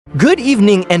Good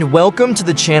evening and welcome to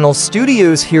the channel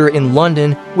studios here in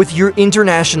London with your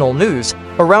international news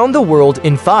around the world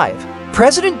in 5.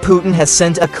 President Putin has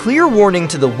sent a clear warning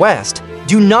to the West: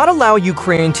 do not allow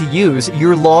Ukraine to use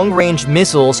your long-range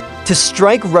missiles to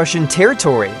strike Russian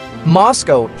territory.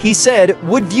 Moscow, he said,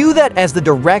 would view that as the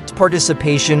direct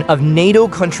participation of NATO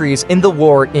countries in the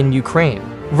war in Ukraine.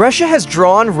 Russia has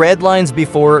drawn red lines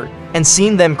before and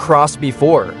seen them crossed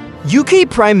before. UK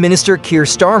Prime Minister Keir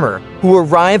Starmer, who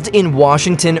arrived in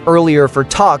Washington earlier for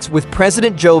talks with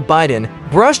President Joe Biden,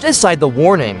 brushed aside the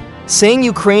warning, saying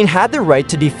Ukraine had the right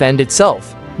to defend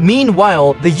itself.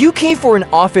 Meanwhile, the UK Foreign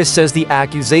Office says the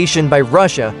accusation by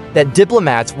Russia that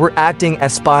diplomats were acting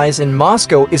as spies in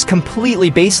Moscow is completely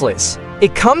baseless.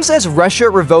 It comes as Russia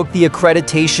revoked the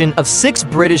accreditation of 6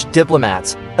 British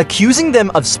diplomats, accusing them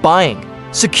of spying.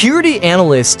 Security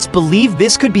analysts believe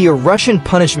this could be a Russian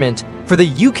punishment for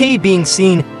the UK being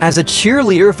seen as a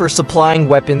cheerleader for supplying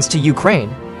weapons to Ukraine.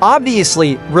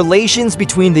 Obviously, relations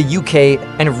between the UK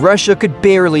and Russia could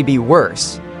barely be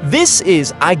worse. This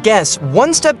is, I guess,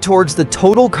 one step towards the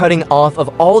total cutting off of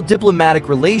all diplomatic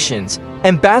relations,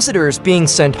 ambassadors being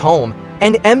sent home,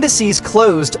 and embassies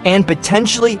closed and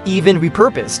potentially even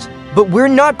repurposed. But we're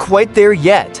not quite there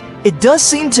yet. It does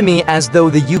seem to me as though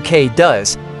the UK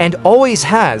does, and always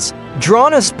has,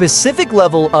 drawn a specific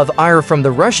level of ire from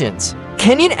the Russians.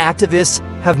 Kenyan activists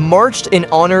have marched in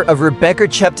honor of Rebecca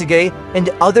Cheptegei and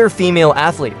other female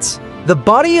athletes. The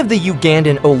body of the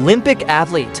Ugandan Olympic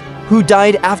athlete, who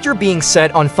died after being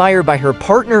set on fire by her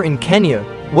partner in Kenya,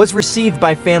 was received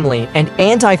by family and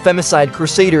anti-femicide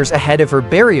crusaders ahead of her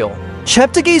burial.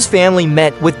 Cheptegei's family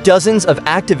met with dozens of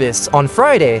activists on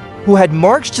Friday who had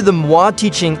marched to the Mwa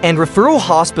Teaching and Referral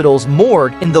Hospital's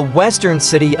morgue in the western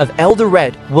city of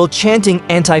Eldoret while chanting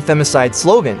anti-femicide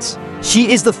slogans.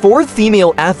 She is the 4th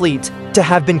female athlete to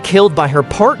have been killed by her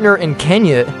partner in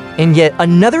Kenya in yet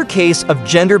another case of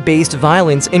gender-based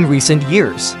violence in recent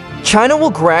years. China will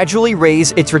gradually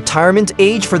raise its retirement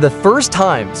age for the first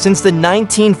time since the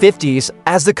 1950s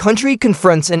as the country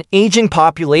confronts an aging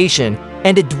population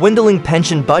and a dwindling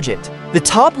pension budget. The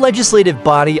top legislative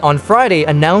body on Friday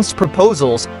announced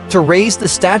proposals to raise the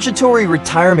statutory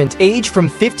retirement age from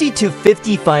 50 to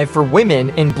 55 for women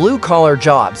in blue-collar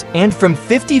jobs and from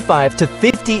 55 to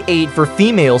 58 for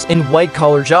females in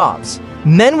white-collar jobs.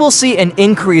 Men will see an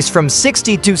increase from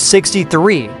 60 to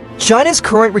 63. China's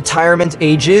current retirement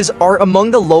ages are among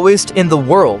the lowest in the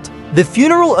world. The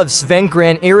funeral of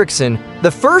Sven-Göran Eriksson, the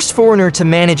first foreigner to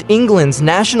manage England's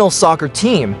national soccer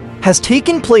team, has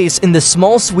taken place in the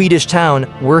small Swedish town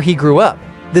where he grew up.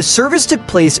 The service took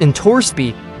place in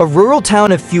Torsby, a rural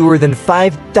town of fewer than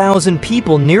 5,000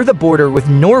 people near the border with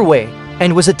Norway,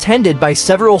 and was attended by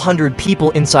several hundred people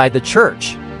inside the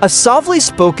church. A softly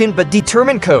spoken but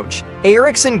determined coach,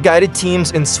 Eriksson guided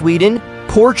teams in Sweden,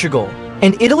 Portugal,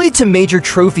 and Italy to major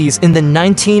trophies in the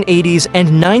 1980s and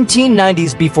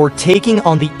 1990s before taking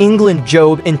on the England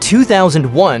job in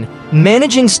 2001,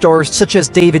 managing stars such as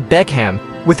David Beckham,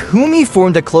 with whom he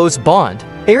formed a close bond.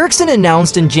 Eriksson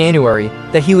announced in January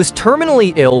that he was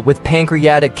terminally ill with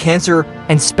pancreatic cancer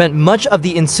and spent much of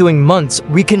the ensuing months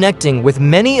reconnecting with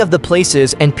many of the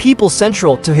places and people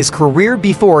central to his career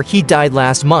before he died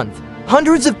last month.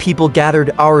 Hundreds of people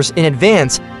gathered hours in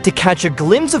advance to catch a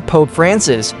glimpse of Pope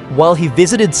Francis while he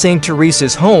visited St.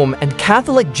 Teresa's home and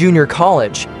Catholic Junior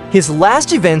College, his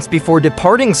last events before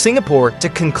departing Singapore to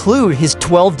conclude his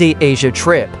 12-day Asia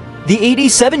trip. The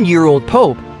 87-year-old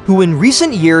Pope, who in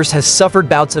recent years has suffered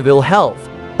bouts of ill health,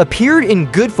 appeared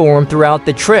in good form throughout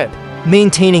the trip,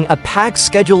 maintaining a packed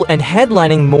schedule and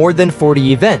headlining more than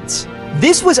 40 events.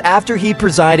 This was after he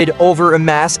presided over a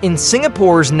mass in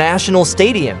Singapore's National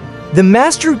Stadium. The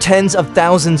mass drew tens of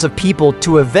thousands of people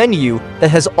to a venue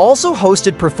that has also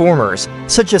hosted performers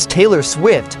such as Taylor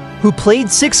Swift, who played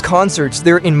 6 concerts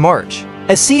there in March.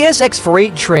 A CSX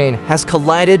freight train has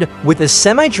collided with a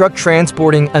semi-truck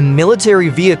transporting a military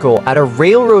vehicle at a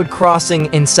railroad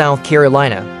crossing in South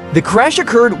Carolina. The crash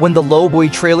occurred when the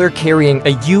lowboy trailer carrying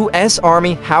a U.S.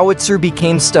 Army howitzer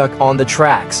became stuck on the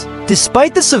tracks.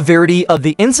 Despite the severity of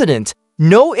the incident,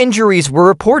 no injuries were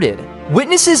reported.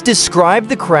 Witnesses described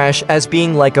the crash as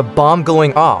being like a bomb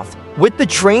going off, with the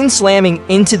train slamming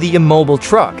into the immobile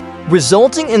truck,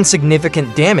 resulting in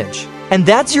significant damage. And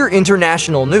that's your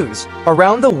international news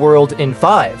around the world in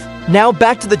 5. Now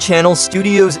back to the channel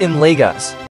studios in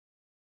Lagos.